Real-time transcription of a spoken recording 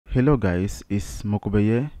Hello guys, it's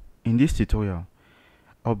Mokobeye. In this tutorial,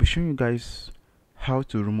 I'll be showing you guys how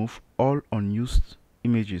to remove all unused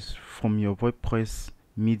images from your WordPress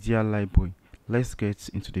media library. Let's get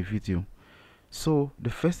into the video. So the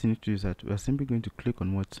first thing you need to do is that we are simply going to click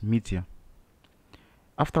on media.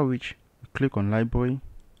 After which, we click on library.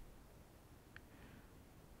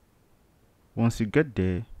 Once you get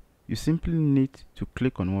there, you simply need to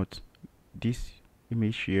click on this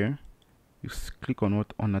image here. You click on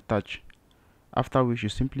unattach. After which you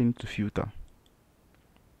simply need to filter.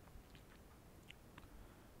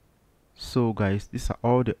 So guys, these are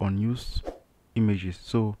all the unused images,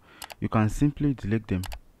 so you can simply delete them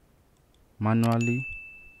manually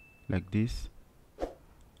like this,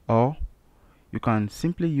 or you can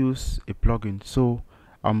simply use a plugin. So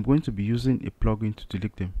I'm going to be using a plugin to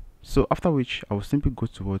delete them. So after which I will simply go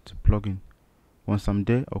to plugin. Once I'm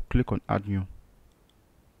there, I'll click on add new.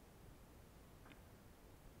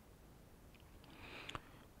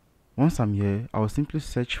 Once I'm here, I will simply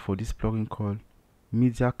search for this plugin called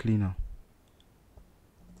Media Cleaner.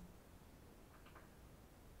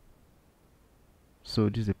 So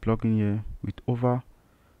this is a plugin here with over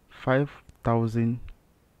 5,000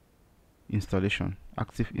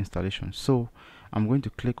 active installation. So I'm going to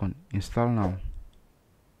click on install now.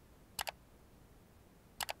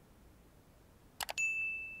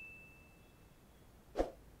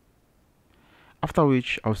 After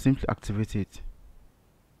which I'll simply activate it.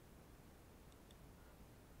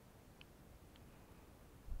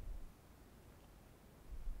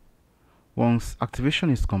 Once activation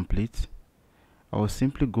is complete, I will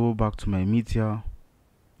simply go back to my media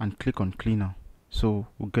and click on cleaner. So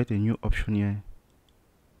we'll get a new option here.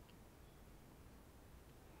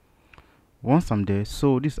 Once I'm there,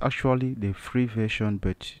 so this is actually the free version,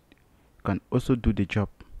 but you can also do the job.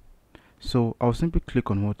 So I'll simply click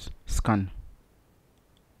on scan.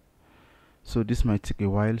 So this might take a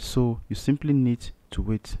while, so you simply need to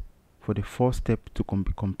wait for the first step to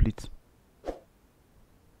be complete.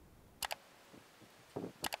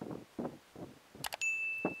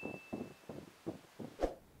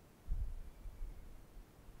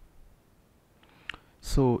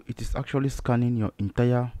 So it is actually scanning your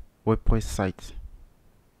entire WordPress site.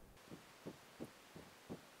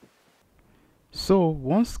 So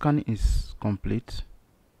once scanning is complete,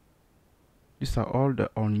 these are all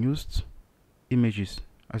the unused images.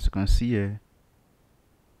 As you can see here,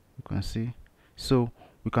 you can see. So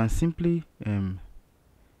we can simply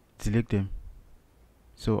delete them.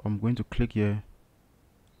 So I'm going to click here.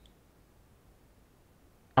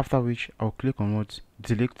 After which I'll click on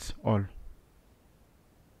delete all.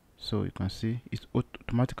 So you can see it's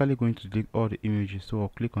automatically going to delete all the images. So I'll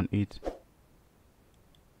click on it,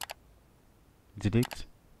 delete.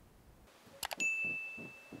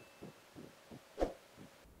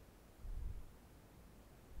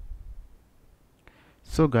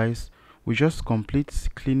 So guys, we just complete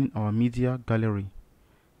cleaning our media gallery.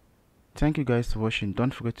 Thank you guys for watching.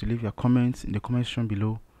 Don't forget to leave your comments in the comment section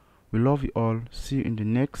below. We love you all. See you in the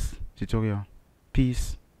next tutorial.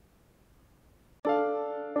 Peace.